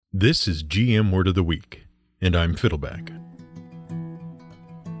This is GM Word of the Week, and I'm Fiddleback.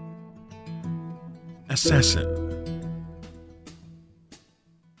 Assassin.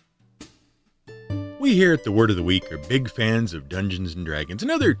 We here at the Word of the Week are big fans of Dungeons & Dragons and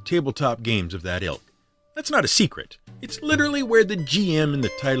other tabletop games of that ilk. That's not a secret. It's literally where the GM in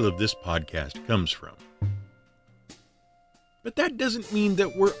the title of this podcast comes from. But that doesn't mean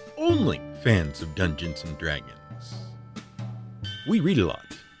that we're only fans of Dungeons & Dragons. We read a lot,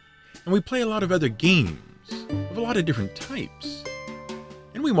 and we play a lot of other games of a lot of different types.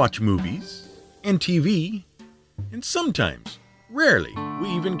 And we watch movies and TV, and sometimes, rarely, we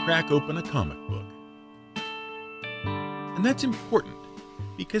even crack open a comic book. And that's important,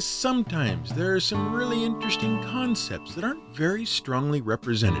 because sometimes there are some really interesting concepts that aren't very strongly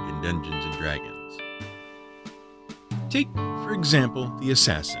represented in Dungeons & Dragons. Take, for example, the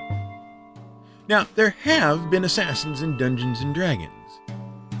assassin. Now, there have been assassins in Dungeons & Dragons,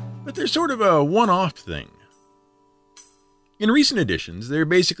 but they're sort of a one-off thing. In recent editions, they're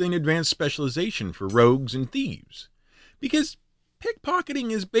basically an advanced specialization for rogues and thieves, because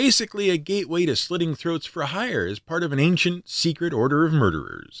pickpocketing is basically a gateway to slitting throats for hire as part of an ancient, secret order of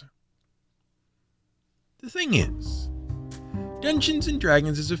murderers. The thing is, Dungeons &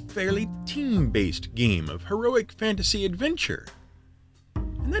 Dragons is a fairly team-based game of heroic fantasy adventure,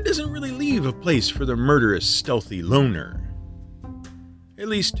 and that doesn't really leave a place for the murderous, stealthy loner. At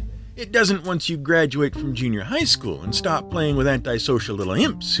least, it doesn't once you graduate from junior high school and stop playing with antisocial little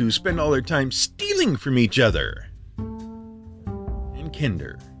imps who spend all their time stealing from each other. And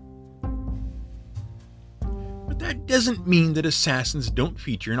Kinder. But that doesn't mean that assassins don't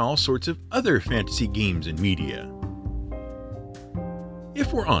feature in all sorts of other fantasy games and media.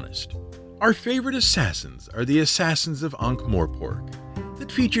 If we're honest, our favorite assassins are the assassins of Ankh-Morpork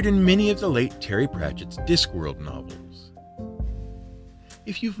that featured in many of the late Terry Pratchett's Discworld novels.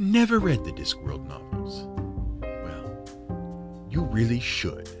 If you've never read the Discworld novels, well, you really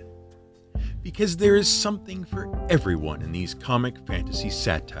should. Because there is something for everyone in these comic fantasy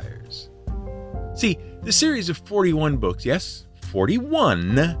satires. See, the series of 41 books, yes,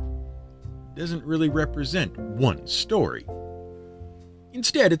 41, doesn't really represent one story.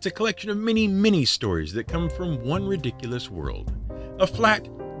 Instead, it's a collection of many mini-stories that come from one ridiculous world. A flat,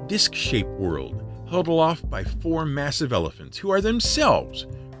 disc-shaped world held aloft by 4 massive elephants who are themselves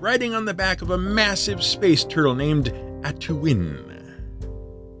riding on the back of a massive space turtle named Atuin.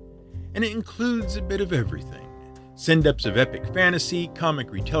 And it includes a bit of everything. Send-ups of epic fantasy, comic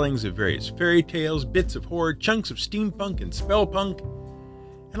retellings of various fairy tales, bits of horror, chunks of steampunk and spellpunk,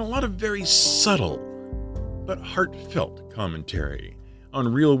 and a lot of very subtle but heartfelt commentary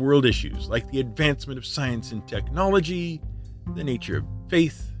on real-world issues like the advancement of science and technology, the nature of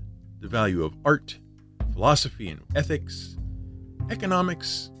faith, the value of art, philosophy and ethics,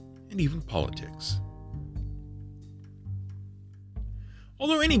 economics, and even politics.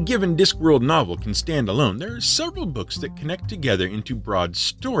 Although any given Discworld novel can stand alone, there are several books that connect together into broad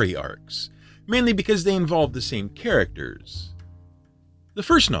story arcs, mainly because they involve the same characters. The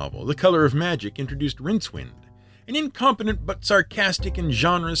first novel, The Color of Magic, introduced Rincewind, an incompetent but sarcastic and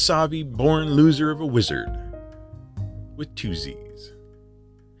genre-savvy born loser of a wizard, with 2 Z's.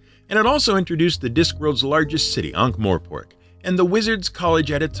 And it also introduced the Discworld's largest city, Ankh-Morpork, and the Wizards'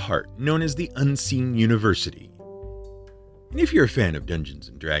 College at its heart, known as the Unseen University. And if you're a fan of Dungeons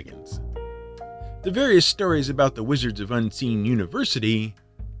 & Dragons, the various stories about the Wizards of Unseen University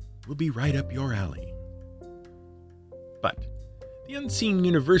will be right up your alley. But the Unseen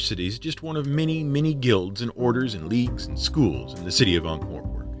University is just one of many guilds and orders and leagues and schools in the city of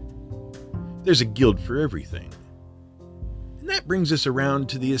Ankh-Morpork. There's a guild for everything. And that brings us around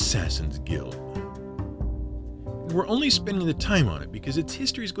to the Assassin's Guild. And we're only spending the time on it because its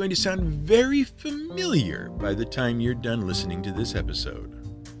history is going to sound very familiar by the time you're done listening to this episode.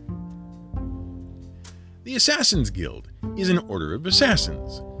 The Assassin's Guild is an order of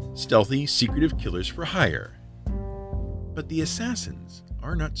assassins, stealthy, secretive killers for hire. But the assassins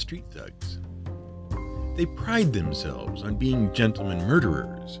are not street thugs. They pride themselves on being gentlemen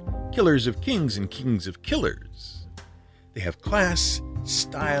murderers, killers of kings and kings of killers. They have class,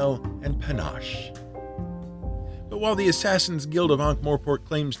 style, and panache. But while the Assassin's Guild of Ankh-Morpork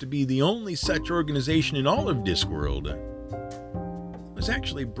claims to be the only such organization in all of Discworld, it was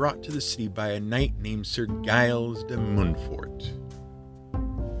actually brought to the city by a knight named Sir Giles de Montfort.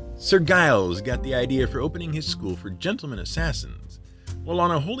 Sir Giles got the idea for opening his school for gentlemen assassins while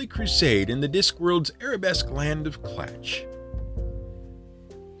on a holy crusade in the Discworld's arabesque land of Klatch.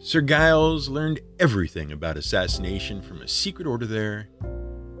 Sir Giles learned everything about assassination from a secret order there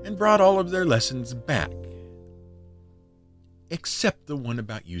and brought all of their lessons back. except the one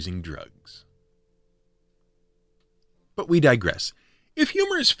about using drugs. But we digress. If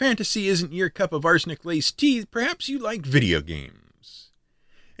humorous fantasy isn't your cup of arsenic-laced tea, perhaps you like video games.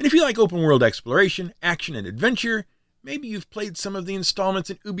 And if you like open-world exploration, action, and adventure, maybe you've played some of the installments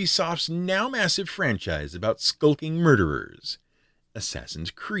in Ubisoft's now massive franchise about skulking murderers, Assassin's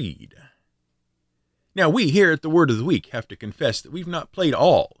Creed. Now, we here at the Word of the Week have to confess that we've not played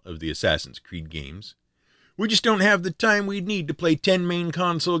all of the Assassin's Creed games. We just don't have the time we'd need to play 10 main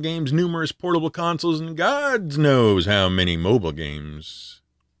console games, numerous portable consoles, and God knows how many mobile games.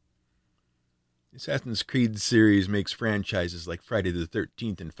 The Assassin's Creed series makes franchises like Friday the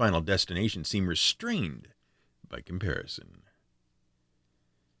 13th and Final Destination seem restrained by comparison.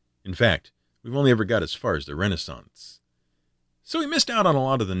 In fact, we've only ever got as far as the Renaissance. So we missed out on a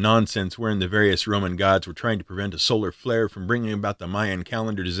lot of the nonsense wherein the various Roman gods were trying to prevent a solar flare from bringing about the Mayan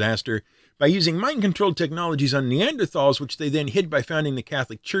calendar disaster by using mind-controlled technologies on Neanderthals, which they then hid by founding the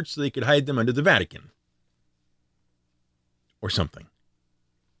Catholic Church so they could hide them under the Vatican. Or something.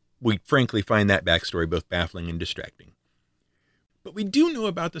 We frankly find that backstory both baffling and distracting. But we do know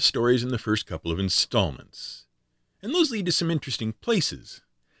about the stories in the first couple of installments, and those lead to some interesting places.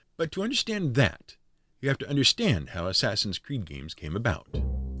 But to understand that, you have to understand how Assassin's Creed games came about.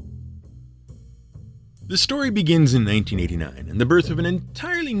 The story begins in 1989 and the birth of an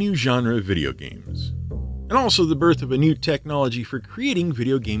entirely new genre of video games, and also the birth of a new technology for creating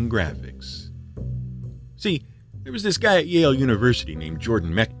video game graphics. See, there was this guy at Yale University named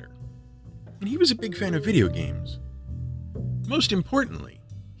Jordan Mechner, and he was a big fan of video games. Most importantly,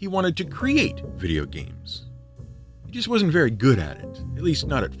 he wanted to create video games. He just wasn't very good at it, at least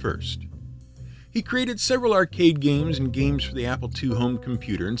not at first. He created several arcade games and games for the Apple II home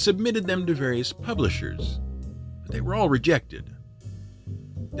computer and submitted them to various publishers, but they were all rejected.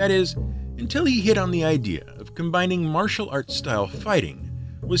 That is, until he hit on the idea of combining martial arts style fighting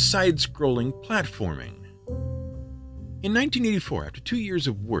with side-scrolling platforming. In 1984, after 2 years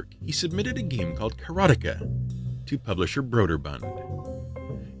of work, he submitted a game called Karateka to publisher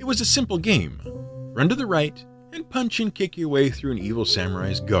Broderbund. It was a simple game: run to the right and punch and kick your way through an evil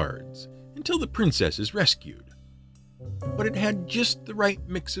samurai's guards until the princess is rescued. But it had just the right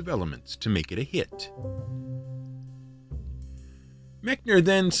mix of elements to make it a hit. Mechner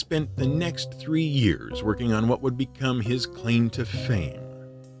then spent the next 3 years working on what would become his claim to fame.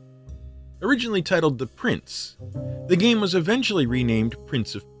 Originally titled The Prince, the game was eventually renamed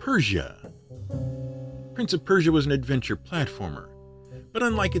Prince of Persia. Prince of Persia was an adventure platformer, but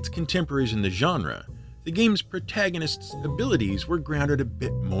unlike its contemporaries in the genre, the game's protagonist's abilities were grounded a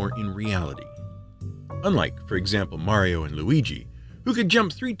bit more in reality. Unlike, for example, Mario and Luigi, who could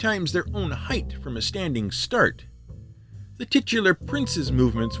jump 3 times their own height from a standing start, the titular prince's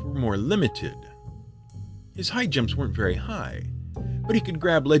movements were more limited. His high jumps weren't very high, but he could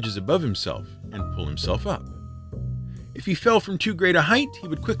grab ledges above himself and pull himself up. If he fell from too great a height, he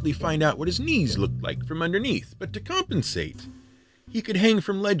would quickly find out what his knees looked like from underneath, but to compensate, he could hang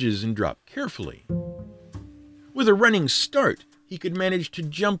from ledges and drop carefully. With a running start, he could manage to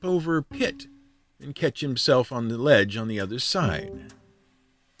jump over a pit and catch himself on the ledge on the other side.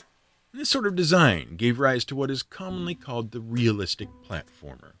 This sort of design gave rise to what is commonly called the realistic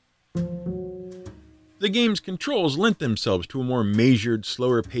platformer. The game's controls lent themselves to a more measured,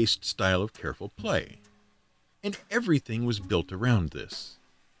 slower-paced style of careful play. And everything was built around this.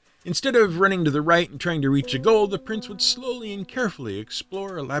 Instead of running to the right and trying to reach a goal, the prince would slowly and carefully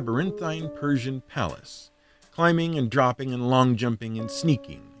explore a labyrinthine Persian palace, climbing and dropping and long jumping and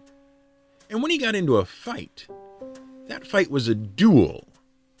sneaking. And when he got into a fight, that fight was a duel.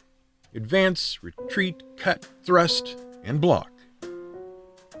 Advance, retreat, cut, thrust, and block.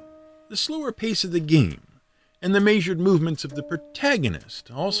 The slower pace of the game and the measured movements of the protagonist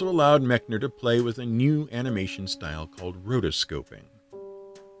also allowed Mechner to play with a new animation style called rotoscoping.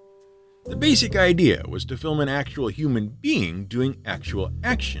 The basic idea was to film an actual human being doing actual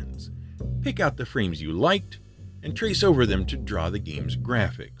actions, pick out the frames you liked, and trace over them to draw the game's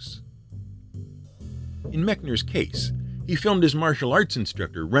graphics. In Mechner's case, he filmed his martial arts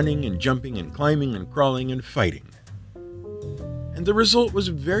instructor running and jumping and climbing and crawling and fighting. And the result was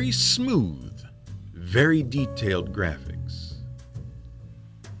very smooth, very detailed graphics.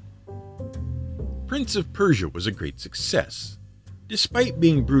 Prince of Persia was a great success. Despite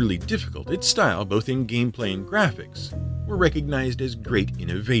being brutally difficult, its style, both in gameplay and graphics, were recognized as great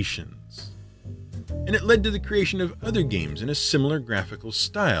innovations. And it led to the creation of other games in a similar graphical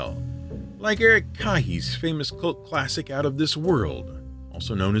style, like Eric Kahi's famous cult classic Out of This World,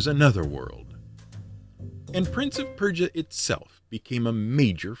 also known as Another World. And Prince of Persia itself became a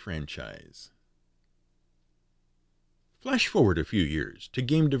major franchise. Flash forward a few years to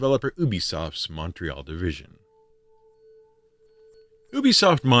game developer Ubisoft's Montreal division.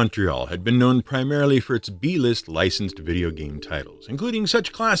 Ubisoft Montreal had been known primarily for its B-list licensed video game titles, including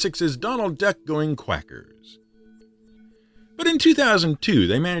such classics as Donald Duck Going Quackers. But in 2002,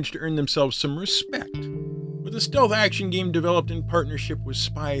 they managed to earn themselves some respect with a stealth action game developed in partnership with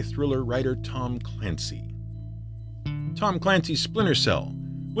spy thriller writer Tom Clancy. Tom Clancy's Splinter Cell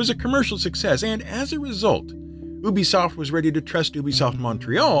was a commercial success, and as a result, Ubisoft was ready to trust Ubisoft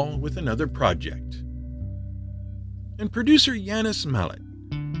Montreal with another project. And producer Yannis Mallet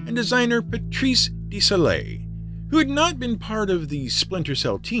and designer Patrice Desilets, who had not been part of the Splinter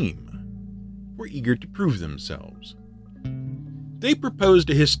Cell team, were eager to prove themselves. They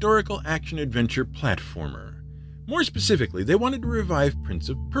proposed a historical action-adventure platformer. More specifically, they wanted to revive Prince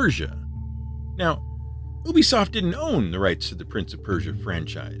of Persia. Now, Ubisoft didn't own the rights to the Prince of Persia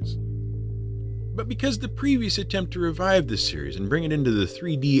franchise. But because the previous attempt to revive the series and bring it into the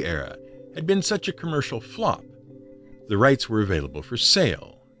 3D era had been such a commercial flop, the rights were available for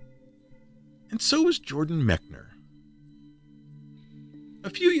sale. And so was Jordan Mechner. A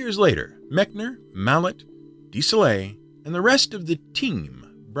few years later, Mechner, Mallet, Desilets, and the rest of the team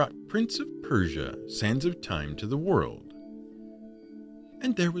brought Prince of Persia: Sands of Time to the world.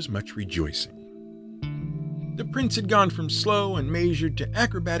 And there was much rejoicing. The prince had gone from slow and measured to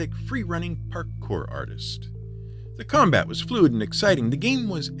acrobatic, free-running parkour artist. The combat was fluid and exciting. The game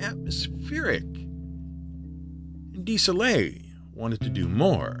was atmospheric. And Desilets wanted to do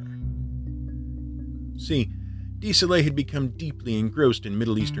more. See, Desilets had become deeply engrossed in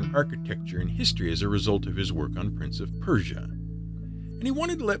Middle Eastern architecture and history as a result of his work on Prince of Persia, and he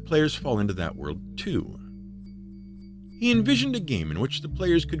wanted to let players fall into that world too. He envisioned a game in which the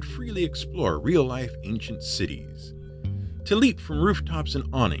players could freely explore real-life ancient cities, to leap from rooftops and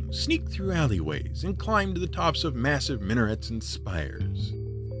awnings, sneak through alleyways, and climb to the tops of massive minarets and spires.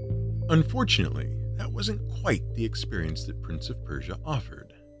 Unfortunately, that wasn't quite the experience that Prince of Persia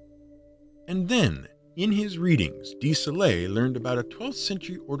offered. And then, in his readings, Desilets learned about a 12th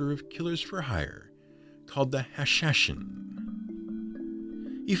century order of killers for hire called the Hashashin.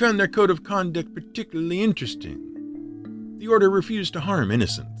 He found their code of conduct particularly interesting. The order refused to harm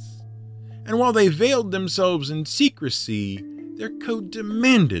innocents, and while they veiled themselves in secrecy, their code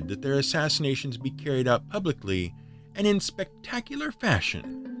demanded that their assassinations be carried out publicly and in spectacular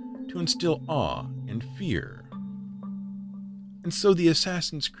fashion to instill awe and fear. And so the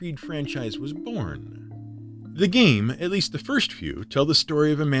Assassin's Creed franchise was born. The game, at least the first few, tell the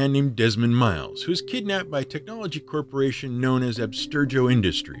story of a man named Desmond Miles, who is kidnapped by a technology corporation known as Abstergo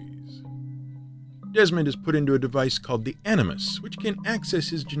Industries. Desmond is put into a device called the Animus, which can access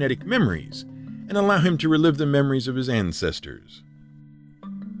his genetic memories and allow him to relive the memories of his ancestors.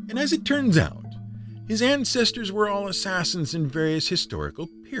 And as it turns out, his ancestors were all assassins in various historical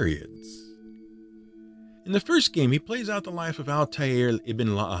periods. In the first game, he plays out the life of Altair ibn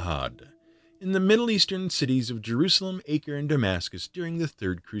La'ahad in the Middle Eastern cities of Jerusalem, Acre, and Damascus during the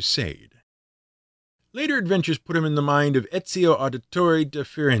Third Crusade. Later adventures put him in the mind of Ezio Auditore da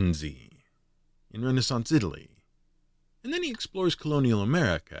Firenze in Renaissance Italy. And then he explores colonial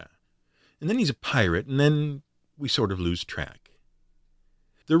America. And then he's a pirate, and then we sort of lose track.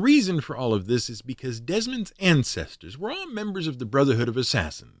 The reason for all of this is because Desmond's ancestors were all members of the Brotherhood of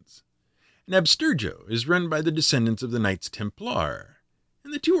Assassins. And Abstergo is run by the descendants of the Knights Templar,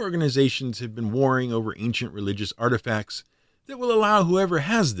 and the two organizations have been warring over ancient religious artifacts that will allow whoever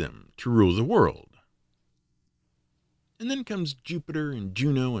has them to rule the world. And then comes Jupiter and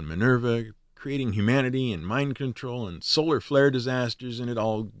Juno and Minerva, creating humanity and mind control and solar flare disasters, and it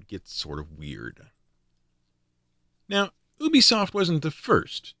all gets sort of weird. Now, Ubisoft wasn't the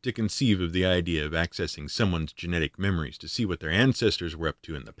first to conceive of the idea of accessing someone's genetic memories to see what their ancestors were up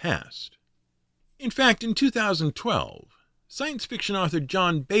to in the past. In fact, in 2012, science fiction author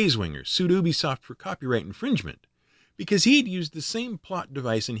John Bazwinger sued Ubisoft for copyright infringement because he had used the same plot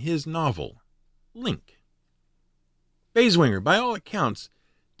device in his novel, Link. Bazwinger, by all accounts,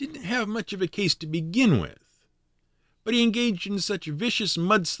 didn't have much of a case to begin with, but he engaged in such vicious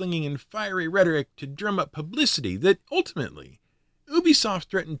mudslinging and fiery rhetoric to drum up publicity that ultimately Ubisoft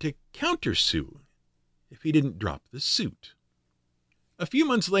threatened to countersue if he didn't drop the suit. A few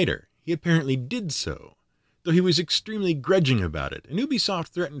months later, he apparently did so, though he was extremely grudging about it, and Ubisoft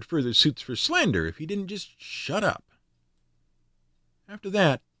threatened further suits for slander if he didn't just shut up. After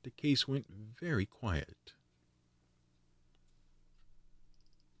that, the case went very quiet.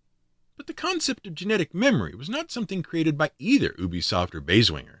 But the concept of genetic memory was not something created by either Ubisoft or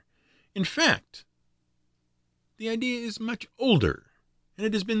Bazwinger. In fact, the idea is much older and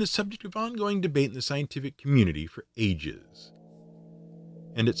it has been the subject of ongoing debate in the scientific community for ages.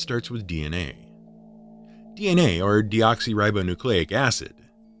 And it starts with DNA. DNA, or deoxyribonucleic acid,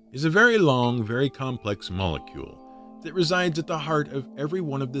 is a very long, very complex molecule that resides at the heart of every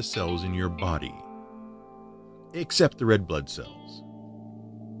one of the cells in your body, except the red blood cells.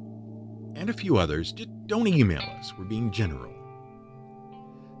 And a few others. Just don't email us, we're being general.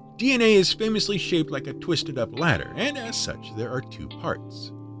 DNA is famously shaped like a twisted up ladder, and as such, there are two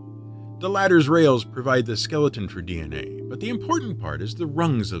parts. The ladder's rails provide the skeleton for DNA, but the important part is the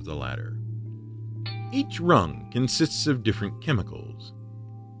rungs of the ladder. Each rung consists of different chemicals.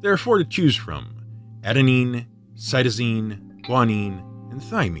 There are 4 to choose from: adenine, cytosine, guanine, and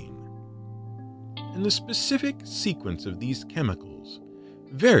thymine. And the specific sequence of these chemicals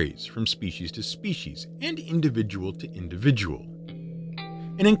varies from species to species and individual to individual.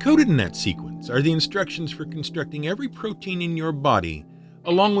 And encoded in that sequence are the instructions for constructing every protein in your body,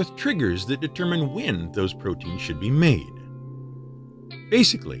 along with triggers that determine when those proteins should be made.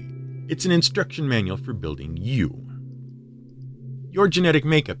 Basically, it's an instruction manual for building you. Your genetic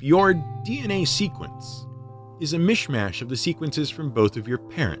makeup, your DNA sequence, is a mishmash of the sequences from both of your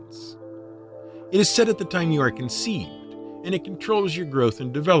parents. It is set at the time you are conceived, and it controls your growth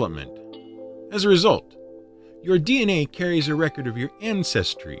and development. As a result, your DNA carries a record of your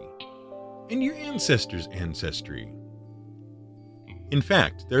ancestry and your ancestors' ancestry. In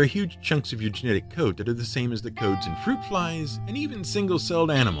fact, there are huge chunks of your genetic code that are the same as the codes in fruit flies and even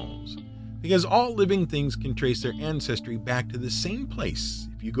single-celled animals, because all living things can trace their ancestry back to the same place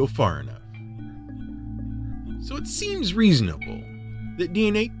if you go far enough. So it seems reasonable that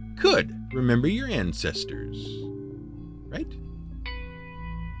DNA could remember your ancestors, right?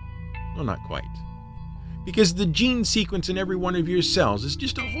 Well, not quite. Because the gene sequence in every one of your cells is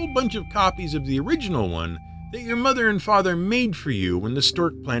just a whole bunch of copies of the original one that your mother and father made for you when the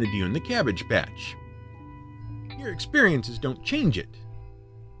stork planted you in the cabbage patch. Your experiences don't change it.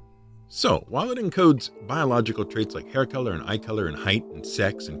 So, while it encodes biological traits like hair color and eye color and height and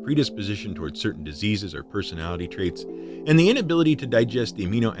sex and predisposition towards certain diseases or personality traits, and the inability to digest the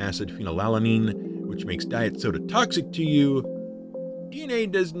amino acid phenylalanine, which makes diet soda toxic to you,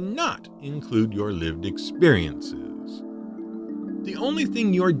 DNA does not include your lived experiences. The only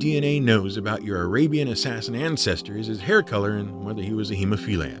thing your DNA knows about your Arabian assassin ancestor is his hair color and whether he was a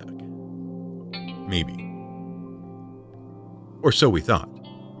hemophiliac. Maybe. Or so we thought.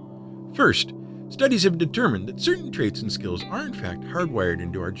 First, studies have determined that certain traits and skills are in fact hardwired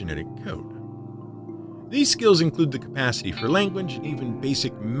into our genetic code. These skills include the capacity for language and even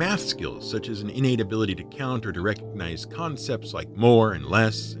basic math skills, such as an innate ability to count or to recognize concepts like more and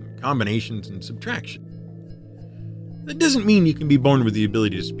less, and combinations and subtraction. That doesn't mean you can be born with the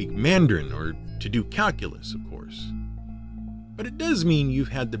ability to speak Mandarin or to do calculus, of course. But it does mean you've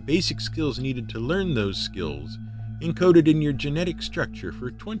had the basic skills needed to learn those skills encoded in your genetic structure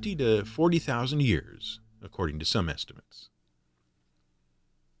for 20 to 40,000 years, according to some estimates.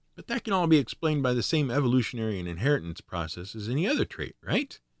 But that can all be explained by the same evolutionary and inheritance process as any other trait,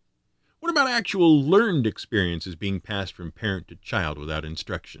 right? What about actual learned experiences being passed from parent to child without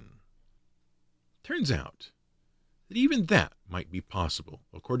instruction? Turns out that even that might be possible,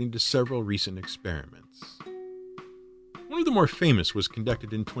 according to several recent experiments. One of the more famous was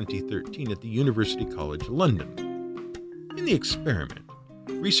conducted in 2013 at the University College London. In the experiment,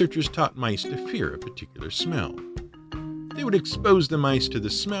 researchers taught mice to fear a particular smell. They would expose the mice to the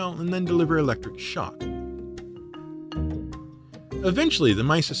smell and then deliver electric shock. Eventually, the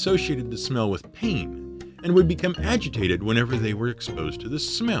mice associated the smell with pain and would become agitated whenever they were exposed to the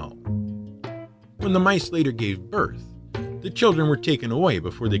smell. When the mice later gave birth, the children were taken away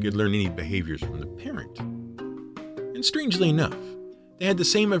before they could learn any behaviors from the parent. And strangely enough, they had the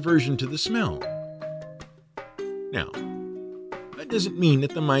same aversion to the smell. Now, that doesn't mean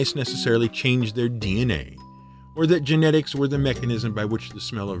that the mice necessarily changed their DNA, or that genetics were the mechanism by which the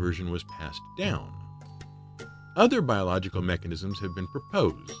smell aversion was passed down. Other biological mechanisms have been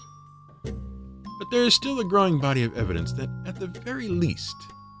proposed. But there is still a growing body of evidence that, at the very least,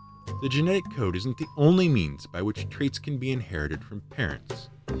 the genetic code isn't the only means by which traits can be inherited from parents.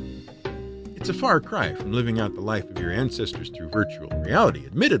 It's a far cry from living out the life of your ancestors through virtual reality,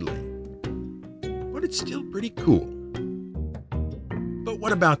 admittedly. But it's still pretty cool. But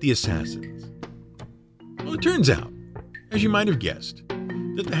what about the assassins? Well, it turns out, as you might have guessed,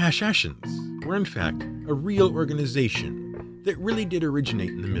 that the Hashashins were in fact a real organization that really did originate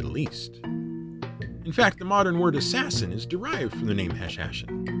in the Middle East. In fact, the modern word assassin is derived from the name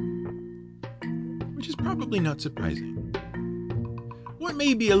Hashashin, which is probably not surprising. What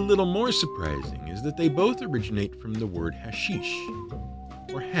may be a little more surprising is that they both originate from the word hashish,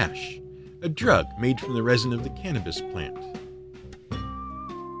 or hash, a drug made from the resin of the cannabis plant.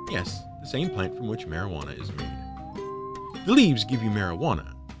 Yes, the same plant from which marijuana is made. The leaves give you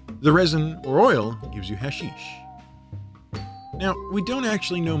marijuana. The resin or oil gives you hashish. Now, we don't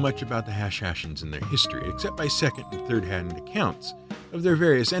actually know much about the Hashashins and their history, except by second and third-hand accounts of their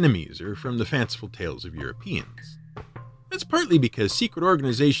various enemies or from the fanciful tales of Europeans. That's partly because secret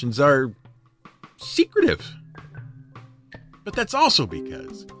organizations are secretive. But that's also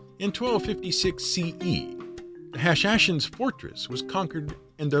because, in 1256 CE, the Hashashins' fortress was conquered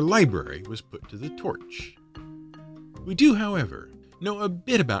and their library was put to the torch. We do, however, know a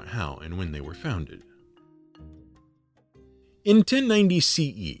bit about how and when they were founded. In 1090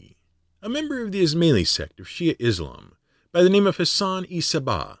 CE, a member of the Ismaili sect of Shia Islam, by the name of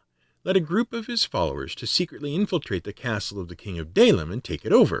Hassan-i-Sabah, led a group of his followers to secretly infiltrate the castle of the king of Dalim and take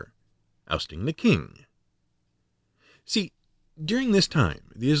it over, ousting the king. See, during this time,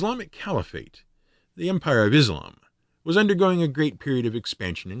 the Islamic Caliphate, the Empire of Islam, was undergoing a great period of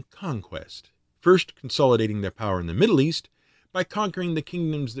expansion and conquest, first consolidating their power in the Middle East by conquering the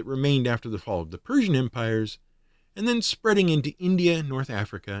kingdoms that remained after the fall of the Persian empires, and then spreading into India, North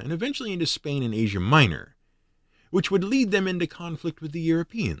Africa, and eventually into Spain and Asia Minor, which would lead them into conflict with the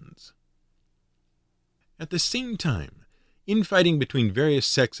Europeans. At the same time, infighting between various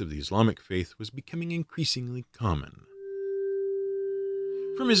sects of the Islamic faith was becoming increasingly common.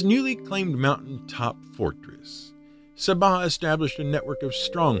 From his newly claimed mountain-top fortress, Sabah established a network of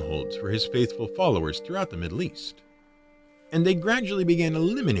strongholds for his faithful followers throughout the Middle East, and they gradually began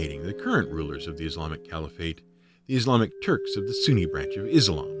eliminating the current rulers of the Islamic Caliphate, the Islamic Turks of the Sunni branch of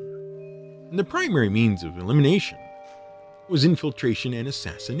Islam. And the primary means of elimination was infiltration and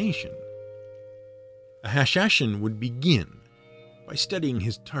assassination. A Hashashin would begin by studying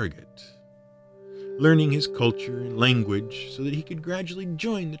his target, learning his culture and language so that he could gradually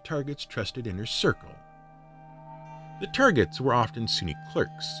join the target's trusted inner circle. The targets were often Sunni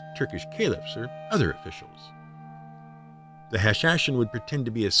clerks, Turkish caliphs, or other officials. The Hashashin would pretend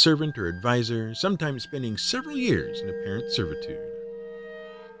to be a servant or advisor, sometimes spending several years in apparent servitude.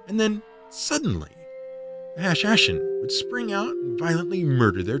 And then, suddenly, the Hashashin would spring out and violently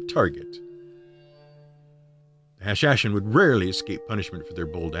murder their target. The Hashashin would rarely escape punishment for their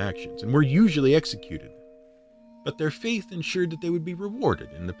bold actions, and were usually executed. But their faith ensured that they would be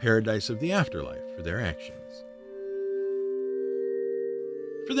rewarded in the paradise of the afterlife for their actions.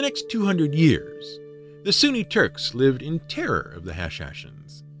 For the next 200 years, the Sunni Turks lived in terror of the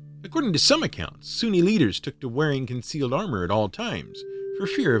Hashashins. According to some accounts, Sunni leaders took to wearing concealed armor at all times for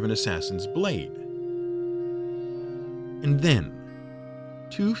fear of an assassin's blade. And then,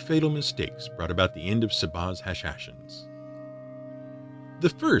 two fatal mistakes brought about the end of Sabah's Hashashins. The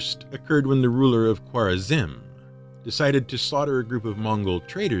first occurred when the ruler of Khwarezm decided to slaughter a group of Mongol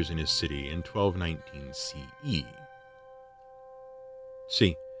traders in his city in 1219 CE.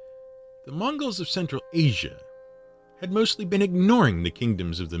 See, the Mongols of Central Asia had mostly been ignoring the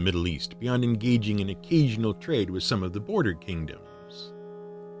kingdoms of the Middle East beyond engaging in occasional trade with some of the border kingdoms.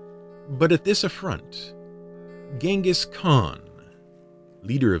 But at this affront, Genghis Khan,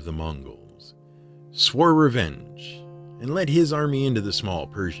 leader of the Mongols, swore revenge and led his army into the small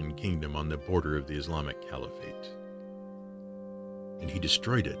Persian kingdom on the border of the Islamic Caliphate. And he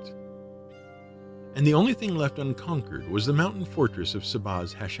destroyed it. And the only thing left unconquered was the mountain fortress of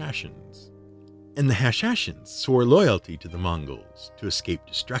Sabah's Hashashins. And the Hashashins swore loyalty to the Mongols to escape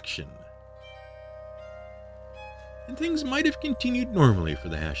destruction. And things might have continued normally for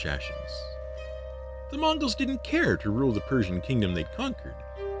the Hashashins. The Mongols didn't care to rule the Persian kingdom they'd conquered,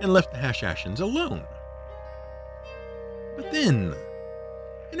 and left the Hashashins alone. But then,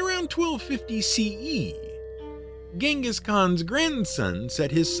 in around 1250 CE, Genghis Khan's grandson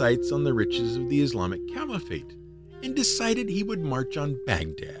set his sights on the riches of the Islamic Caliphate and decided he would march on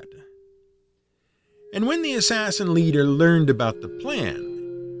Baghdad. And when the assassin leader learned about the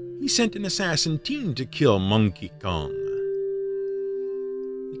plan, he sent an assassin team to kill Monkey Khan.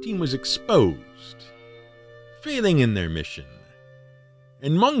 The team was exposed, failing in their mission,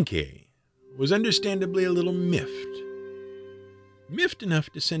 and Monkey was understandably a little miffed. Miffed enough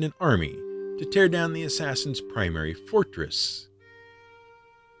to send an army to tear down the assassin's primary fortress.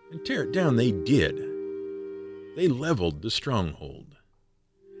 And tear it down they did. They leveled the stronghold.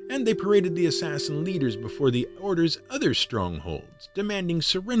 And they paraded the assassin leaders before the Order's other strongholds, demanding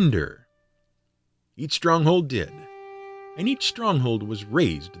surrender. Each stronghold did, and each stronghold was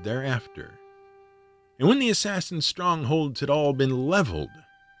razed thereafter. And when the assassin's strongholds had all been leveled,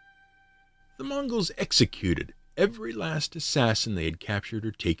 the Mongols executed every last assassin they had captured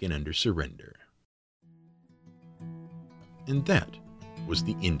or taken under surrender. And that was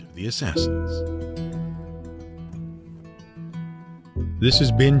the end of the assassins. This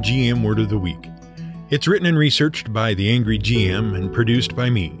has been GM Word of the Week. It's written and researched by The Angry GM and produced by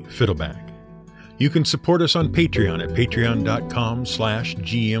me, Fiddleback. You can support us on Patreon at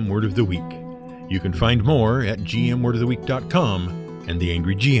patreon.com/GM Word of the Week. You can find more at gmwordoftheweek.com and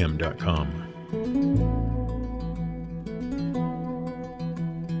theangrygm.com.